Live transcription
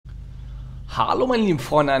Hallo meine lieben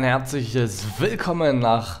Freunde, ein herzliches Willkommen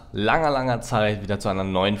nach langer Zeit wieder zu einer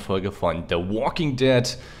neuen Folge von The Walking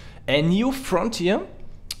Dead A New Frontier.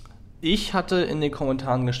 Ich hatte in den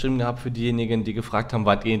Kommentaren geschrieben gehabt für diejenigen, die gefragt haben,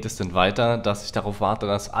 weit geht es denn weiter, dass ich darauf warte,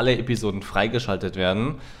 dass alle Episoden freigeschaltet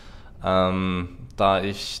werden. Da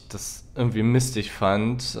ich das irgendwie mistig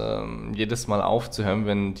fand, jedes Mal aufzuhören,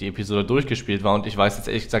 wenn die Episode durchgespielt war, und ich weiß jetzt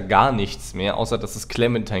ehrlich gesagt gar nichts mehr, außer dass es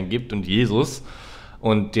Clementine gibt und Jesus.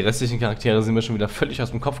 Und die restlichen Charaktere sind mir schon wieder völlig aus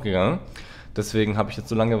dem Kopf gegangen. Deswegen habe ich jetzt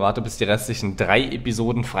so lange gewartet, bis die restlichen 3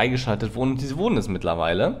 Episoden freigeschaltet wurden. Und diese wurden es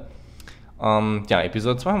mittlerweile. Ja,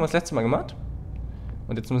 Episode 2 haben wir das letzte Mal gemacht.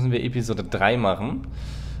 Und jetzt müssen wir Episode 3 machen.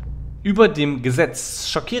 Über dem Gesetz.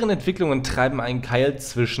 Schockierende Entwicklungen treiben einen Keil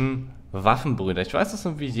zwischen Waffenbrüder. Ich weiß, dass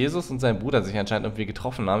irgendwie Jesus und sein Bruder sich anscheinend irgendwie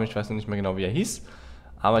getroffen haben. Ich weiß noch nicht mehr genau, wie er hieß.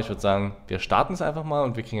 Aber ich würde sagen, wir starten es einfach mal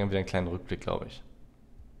und wir kriegen dann wieder einen kleinen Rückblick, glaube ich.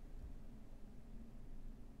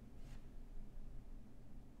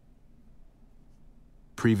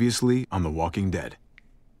 Previously on The Walking Dead.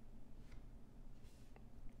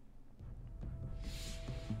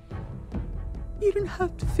 You don't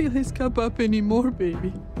have to fill his cup up anymore,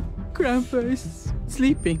 baby. Grandpa is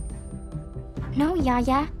sleeping. No,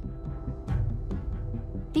 Yaya.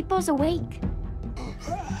 Pipo's awake.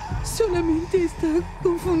 Solamente está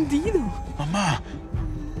confundido. Mama!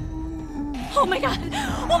 Oh my god!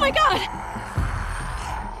 Oh my god!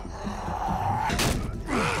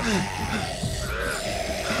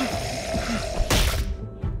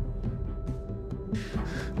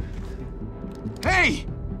 Hey!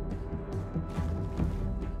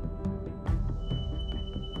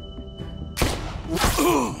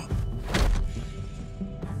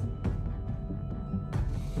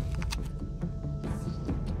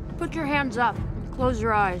 Put your hands up. Close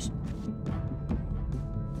your eyes.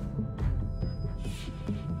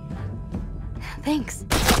 Thanks.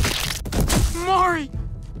 Mari!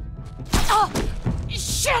 Oh!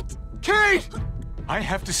 Shit! Kate! I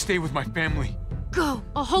have to stay with my family. Go.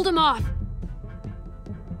 I'll hold him off.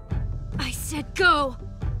 I said go.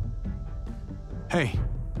 Hey,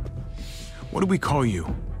 what do we call you?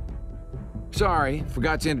 Sorry,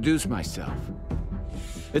 forgot to introduce myself.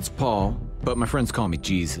 It's Paul, but my friends call me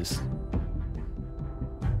Jesus.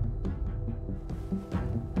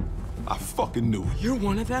 I fucking knew it. You're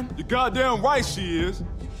one of them? You're goddamn right she is.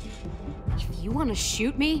 If you want to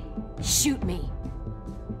shoot me, shoot me.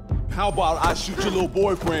 How about I shoot your little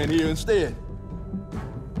boyfriend here instead?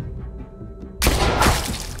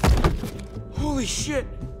 Holy shit!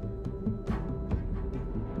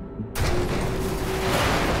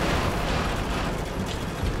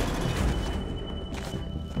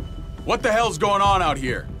 What the hell's going on out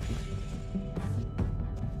here?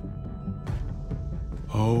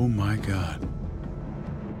 Oh my god.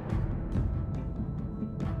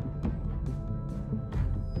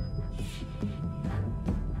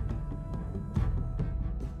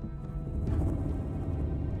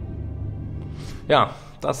 Ja,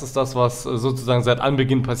 das ist das, was sozusagen seit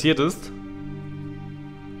Anbeginn passiert ist.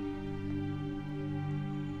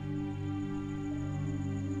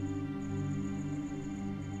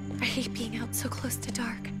 I hate being out so close to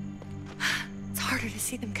dark. It's harder to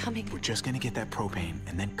see them coming. We're just gonna get that propane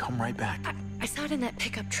and then come right back. I saw it in that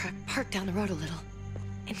pickup truck parked down the road a little,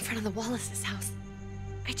 in front of the Wallace's house.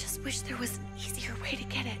 I just wish there was an easier way to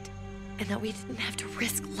get it, and that we didn't have to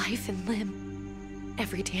risk life and limb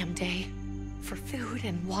every damn day for food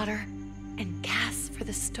and water and gas for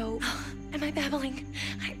the stove. Am I babbling?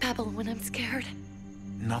 I babble when I'm scared.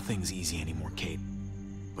 Nothing's easy anymore, Kate.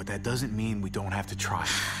 But that doesn't mean we don't have to try.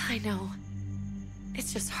 I know.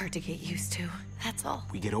 It's just hard to get used to, that's all.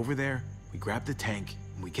 We get over there, we grab the tank,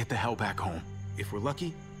 and we get the hell back home. If we're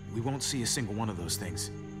lucky, we won't see a single one of those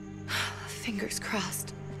things. Fingers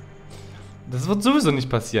crossed. Das wird sowieso nicht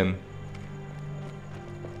passieren.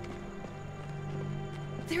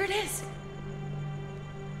 There it is.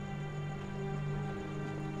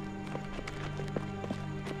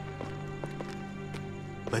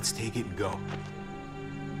 Let's take it and go.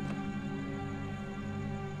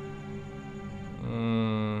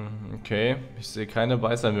 Okay, ich sehe keine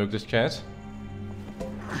Beißermöglichkeit.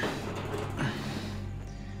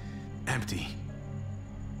 Empty.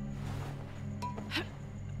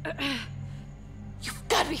 You've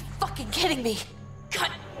got to be fucking kidding me!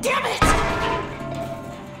 God damn it!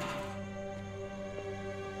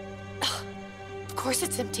 Of course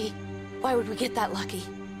it's empty. Why would we get that lucky?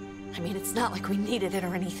 I mean, it's not like we needed it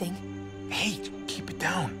or anything. Hey, keep it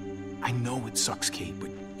down. I know it sucks, Kate, but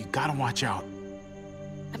you gotta watch out.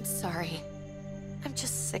 I'm sorry. I'm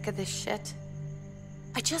just sick of this shit.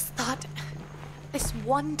 I just thought, this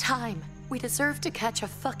one time, we deserve to catch a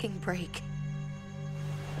fucking break.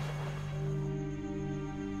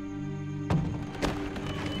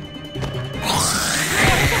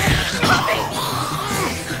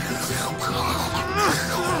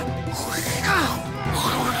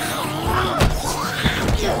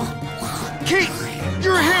 Kate!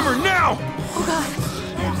 Your hammer, now! Oh God.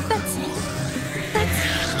 That's...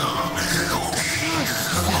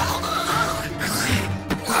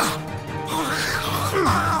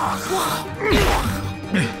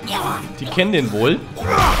 Die kennen den wohl.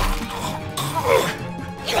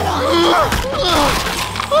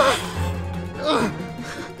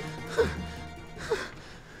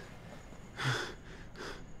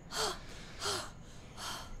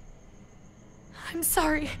 I'm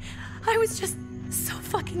sorry. I was just so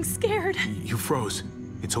fucking scared. You froze.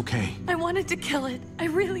 It's okay. I wanted to kill it. I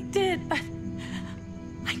really did, but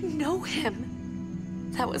I know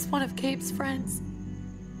him. That was one of Gabe's friends.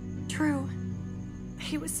 Drew.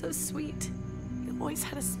 He was so sweet. He always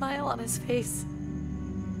had a smile on his face.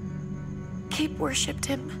 Gabe worshipped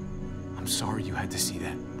him. I'm sorry you had to see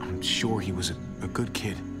that. I'm sure he was a good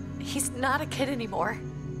kid. He's not a kid anymore.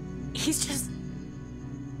 He's just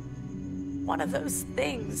one of those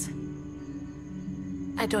things.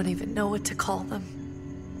 I don't even know what to call them.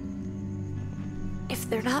 If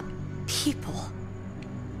they're not people,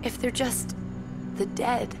 if they're just the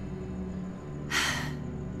dead,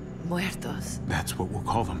 muertos. That's what we'll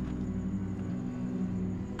call them.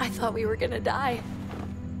 I thought we were gonna die.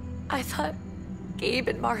 I thought Gabe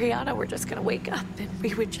and Mariana were just gonna wake up and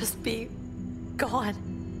we would just be gone.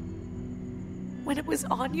 When it was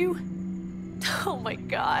on you, oh my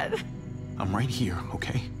God. I'm right here,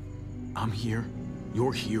 okay? I'm here.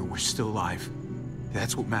 You're here. We're still alive.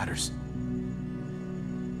 That's what matters.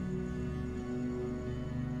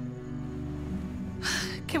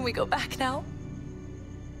 Can we go back now?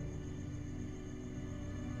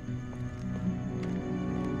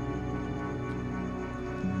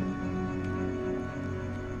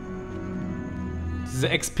 Diese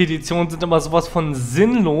Expeditionen sind immer sowas von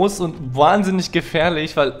sinnlos und wahnsinnig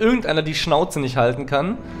gefährlich, weil irgendeiner die Schnauze nicht halten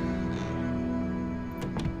kann.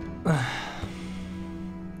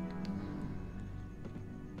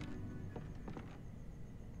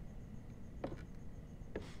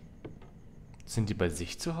 Sind die bei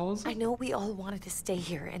sich zu Hause? I know we all wanted to stay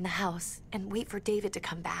here in the house and wait for David to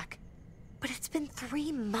come back. But it's been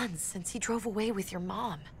 3 months since he drove away with your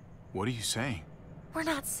mom. What are you saying? We're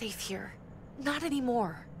not safe here. Not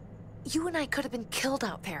anymore. You and I could have been killed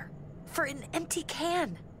out there. For an empty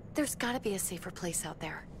can. There's gotta be a safer place out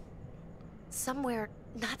there. Somewhere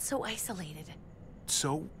not so isolated.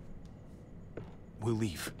 So, we'll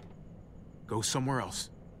leave. Go somewhere else.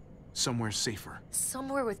 Somewhere safer.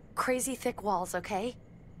 Somewhere with crazy thick walls, okay?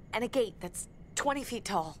 And a gate that's 20 feet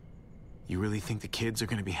tall. You really think the kids are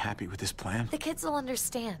gonna be happy with this plan? The kids will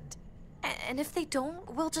understand. And if they don't,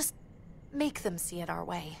 we'll just make them see it our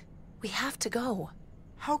way. We have to go.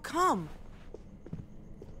 How come?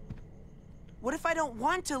 What if I don't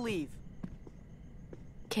want to leave?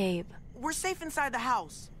 Gabe. We're safe inside the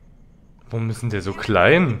house. Warum ist denn der so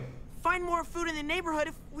klein? Find more food in the neighborhood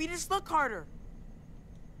if we just look harder.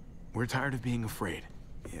 We're tired of being afraid.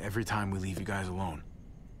 Every time we leave you guys alone.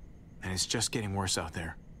 And it's just getting worse out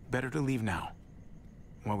there. Better to leave now.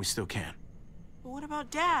 While we still can. But what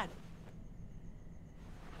about Dad?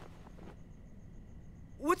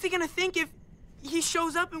 What's he gonna think if he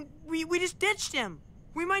shows up and we just ditched him?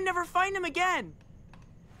 We might never find him again.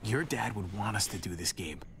 Your dad would want us to do this,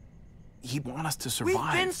 Gabe. He'd want us to survive.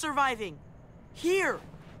 We've been surviving. Here.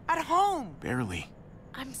 At home. Barely.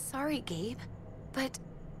 I'm sorry, Gabe. But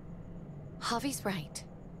Javi's right.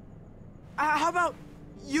 How about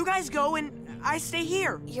you guys go and I stay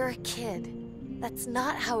here? You're a kid. That's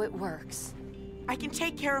not how it works. I can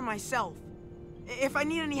take care of myself. If I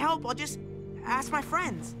need any help, I'll just ask my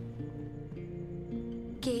friends.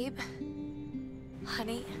 Gabe,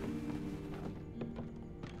 honey.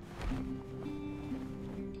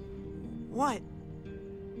 What?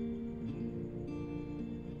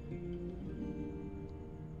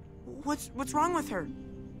 What's wrong with her?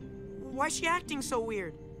 Why's she acting so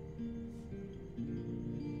weird?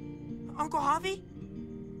 Uncle Javi?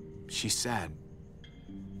 She's sad.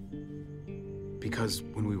 Because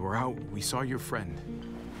when we were out, we saw your friend,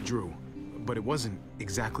 Drew. But it wasn't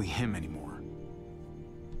exactly him anymore.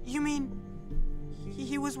 You mean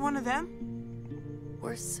he was one of them?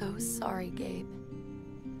 We're so sorry, Gabe.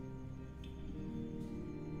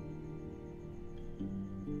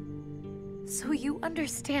 So you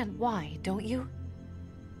understand why, don't you?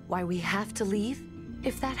 Why we have to leave?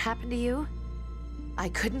 If that happened to you, I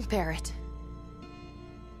couldn't bear it.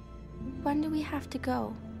 When do we have to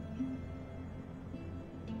go?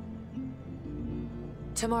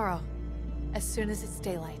 Tomorrow, as soon as it's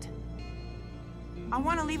daylight. I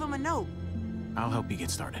want to leave him a note. I'll help you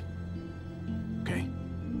get started. Okay?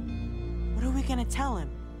 What are we gonna tell him?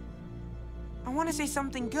 I want to say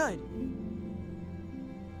something good.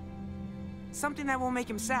 Something that won't make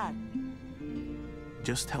him sad.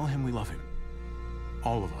 Just tell him we love him.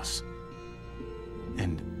 All of us.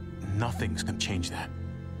 And nothing's gonna change that.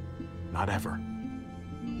 Not ever.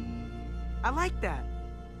 I like that.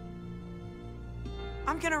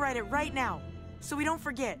 I'm gonna write it right now, so we don't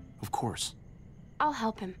forget. Of course. I'll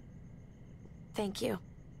help him. Thank you.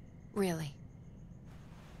 Really.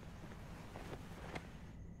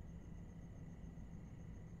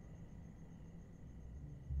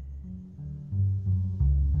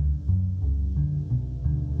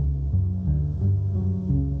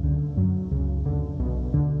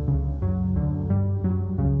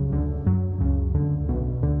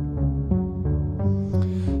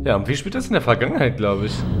 Ja, und wie spielt das in der Vergangenheit, glaube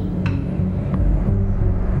ich?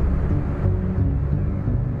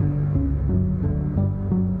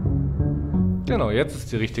 Genau, jetzt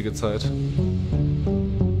ist die richtige Zeit.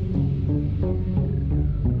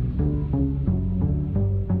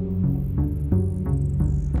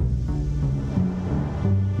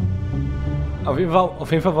 Auf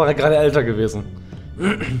jeden Fall war er gerade älter gewesen.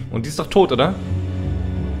 Und die ist doch tot, oder?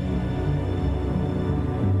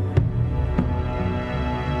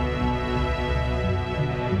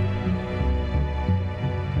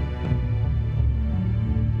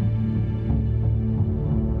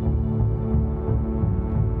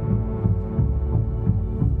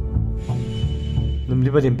 Nimm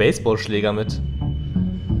lieber den Baseballschläger mit.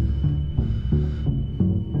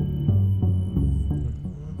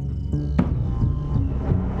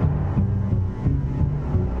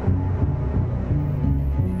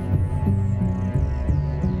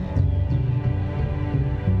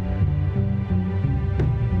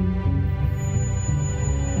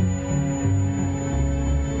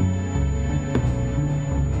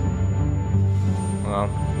 Ja.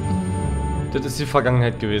 Das ist die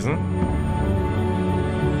Vergangenheit gewesen.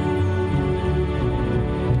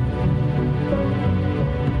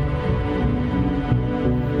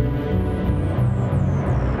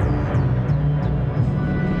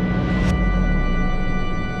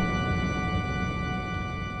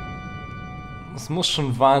 Es muss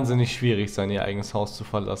schon wahnsinnig schwierig sein, ihr eigenes Haus zu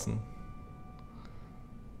verlassen.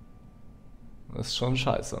 Das ist schon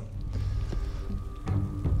scheiße.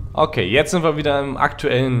 Okay, jetzt sind wir wieder im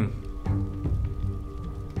aktuellen.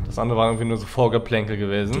 Das andere war irgendwie nur so Vorgeplänkel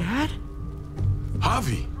gewesen. Dad?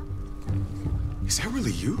 Javi! Is that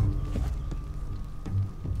really you?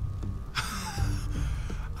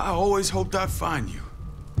 I always hoped I'd find you.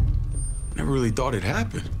 Never really thought it'd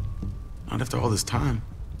happen. Not after all this time.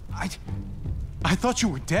 I thought you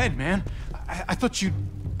were dead, man. I thought you'd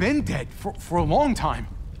been dead for a long time.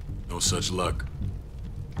 No such luck.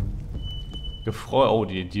 Gefreut. Oh,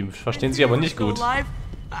 die verstehen sich aber nicht gut.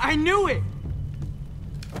 I knew it!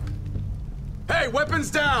 Hey,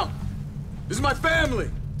 weapons down! This is my family!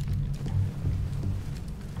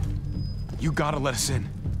 You gotta let us in.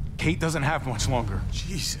 Kate doesn't have much longer.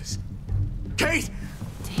 Jesus. Kate!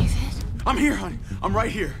 David? I'm here, honey. I'm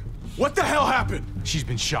right here. What the hell happened? She's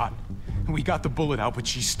been shot. We got the bullet out, but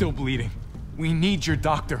she's still bleeding. We need your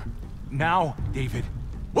doctor. Now, David.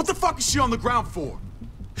 What the fuck is she on the ground for?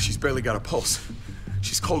 She's barely got a pulse.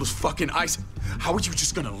 She's cold as fucking ice. How are you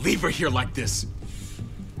just gonna leave her here like this?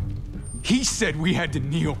 He said we had to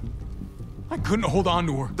kneel. I couldn't hold on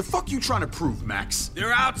to her. The fuck you trying to prove, Max?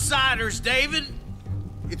 They're outsiders, David.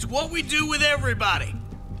 It's what we do with everybody.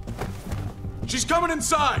 She's coming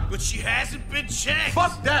inside. But she hasn't been checked.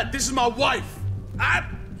 Fuck that. This is my wife.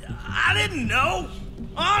 I didn't know.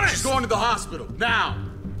 Honest. She's going to the hospital now.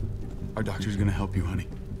 Our doctor's gonna help you, honey.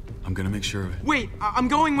 I'm gonna make sure of it. Wait, I'm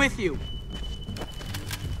going with you.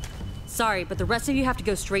 Sorry, but the rest of you have to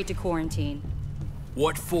go straight to quarantine.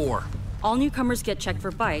 What for? All newcomers get checked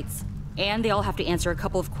for bites, and they all have to answer a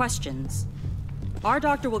couple of questions. Our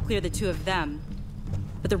doctor will clear the two of them,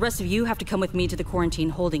 but the rest of you have to come with me to the quarantine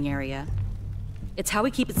holding area. It's how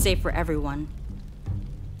we keep it safe for everyone.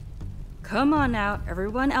 Come on now,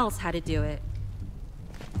 everyone else had to do it.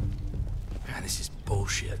 God, this is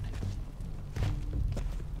bullshit.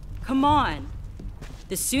 Come on.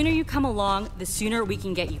 The sooner you come along, the sooner we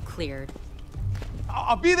can get you cleared.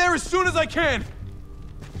 I'll be there as soon as I can.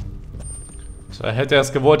 So, hätte er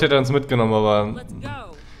es gewollt, hätte er uns mitgenommen, aber Let's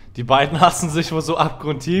go. die beiden hassen sich wohl so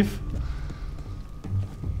abgrundtief.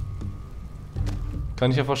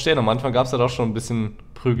 Kann ich ja verstehen. Am Anfang gab es ja doch schon ein bisschen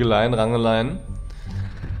Prügeleien, Rangeleien.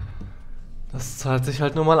 Das zahlt sich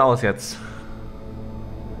halt nur mal aus jetzt.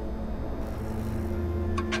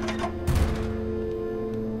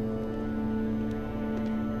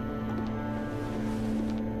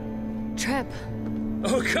 Trip.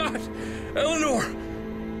 Oh God, Eleanor!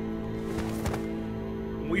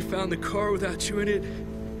 When we found the car without you in it,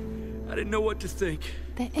 I didn't know what to think.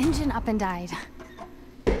 The engine up and died.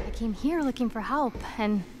 I came here looking for help,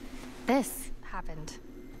 and this happened.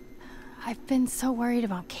 I've been so worried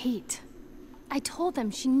about Kate. I told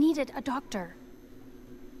them she needed a doctor.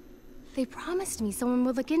 They promised me someone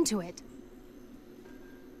would look into it.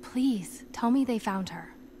 Please, tell me they found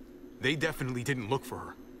her. They definitely didn't look for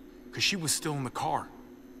her, because she was still in the car.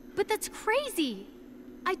 But that's crazy!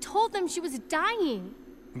 I told them she was dying.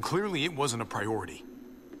 And clearly it wasn't a priority.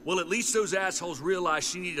 Well, at least those assholes realized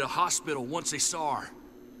she needed a hospital once they saw her.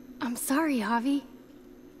 I'm sorry, Javi.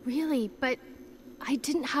 Really, but I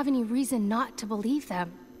didn't have any reason not to believe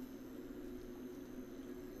them.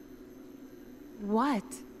 What?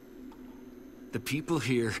 The people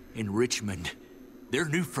here in Richmond, their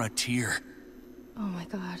new frontier. Oh my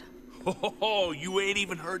god. Oh, you ain't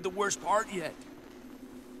even heard the worst part yet.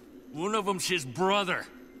 One of them's his brother.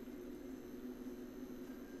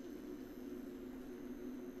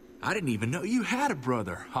 I didn't even know you had a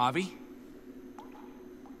brother, Javi.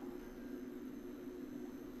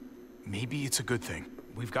 Maybe it's a good thing.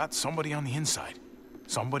 We've got somebody on the inside.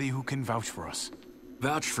 Somebody who can vouch for us.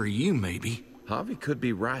 Vouch for you, maybe. Javi could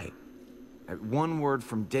be right. At one word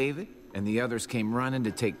from David, and the others came running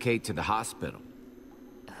to take Kate to the hospital.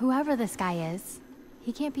 Whoever this guy is,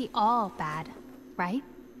 he can't be all bad, right?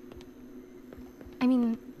 I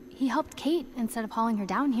mean, he helped Kate instead of hauling her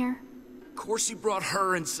down here. Of course he brought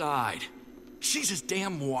her inside. She's his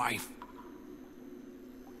damn wife.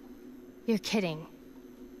 You're kidding.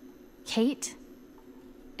 Kate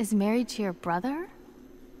is married to your brother?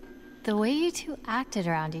 The way you two acted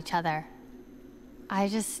around each other. I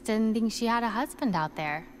just didn't think she had a husband out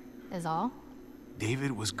there, is all.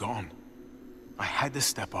 David was gone. I had to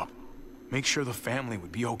step up. Make sure the family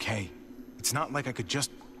would be okay. It's not like I could just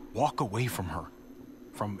walk away from her.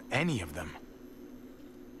 From any of them.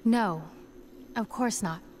 No, of course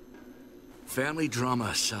not. Family drama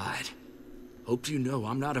aside, hope you know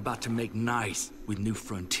I'm not about to make nice with New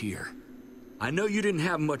Frontier. I know you didn't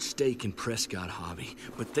have much stake in Prescott, Javi,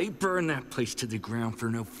 but they burned that place to the ground for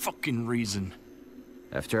no fucking reason.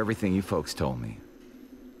 After everything you folks told me,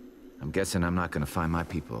 I'm guessing I'm not gonna find my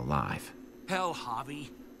people alive. Hell, Javi.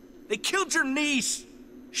 They killed your niece!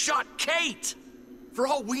 Shot Kate! For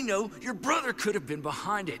all we know, your brother could have been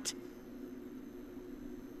behind it.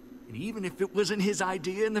 And even if it wasn't his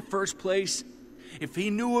idea in the first place, if he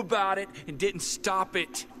knew about it and didn't stop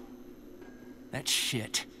it, that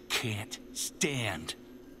shit can't stand.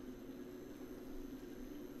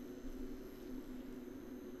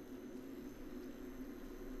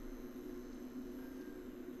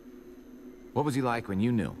 What was he like when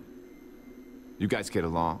you knew? You guys get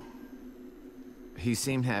along? He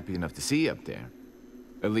seemed happy enough to see you up there.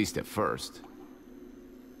 At least at first.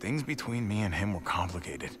 Things between me and him were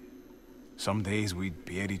complicated. Some days we'd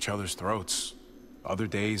be at each other's throats. Other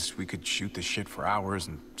days we could shoot the shit for hours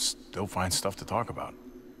and still find stuff to talk about.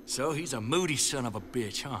 So he's a moody son of a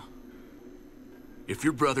bitch, huh? If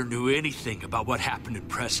your brother knew anything about what happened in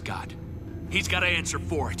Prescott, he's got to answer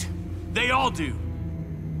for it. They all do.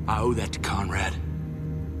 I owe that to Conrad.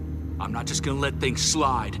 I'm not just gonna let things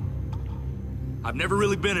slide. I've never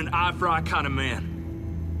really been an eye-for-eye kind of man.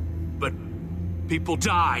 But people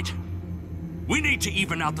died. We need to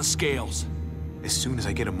even out the scales. As soon as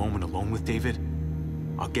I get a moment alone with David,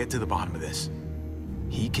 I'll get to the bottom of this.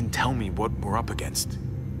 He can tell me what we're up against.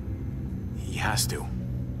 He has to.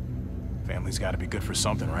 Family's gotta be good for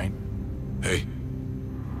something, right? Hey.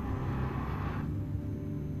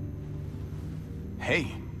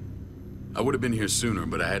 Hey. I would have been here sooner,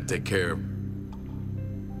 but I had to take care of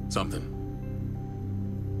something.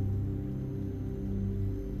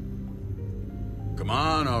 Come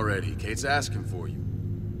on already, Kate's asking for you.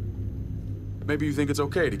 Maybe you think it's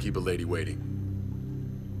okay to keep a lady waiting.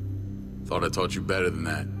 Thought I taught you better than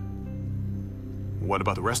that. What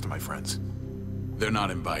about the rest of my friends? They're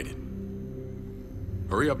not invited.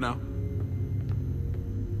 Hurry up now.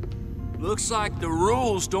 Looks like the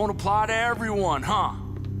rules don't apply to everyone, huh?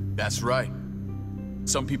 That's right.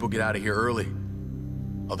 Some people get out of here early.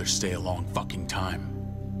 Others stay a long fucking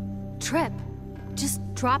time. Trip, just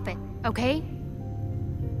drop it, okay?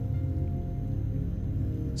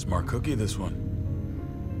 Smart cookie, this one.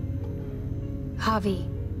 Javi,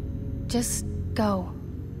 just go.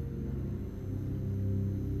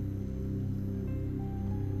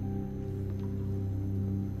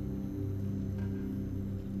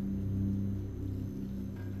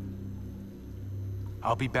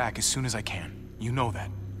 I'll be back as soon as I can. You know that.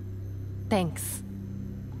 Thanks.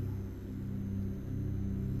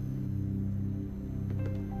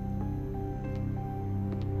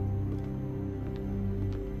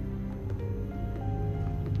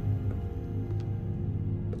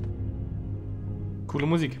 Coole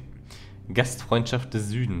Musik. Gastfreundschaft des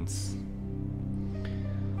Südens.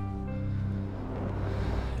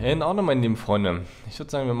 In Ordnung, meine lieben Freunde. Ich würde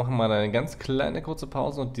sagen, wir machen mal eine ganz kleine kurze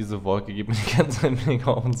Pause und diese Wolke geht mir die ganze Zeit mega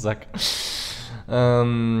auf den Sack.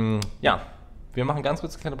 Ja, wir machen ganz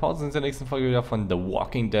kurz eine kleine Pause, sind in der nächsten Folge wieder von The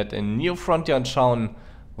Walking Dead in New Frontier und schauen,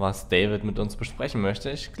 was David mit uns besprechen möchte.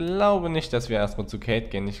 Ich glaube nicht, dass wir erstmal zu Kate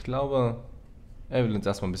gehen. Ich glaube, er will uns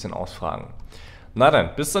erstmal ein bisschen ausfragen. Na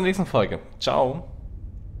dann, bis zur nächsten Folge. Ciao.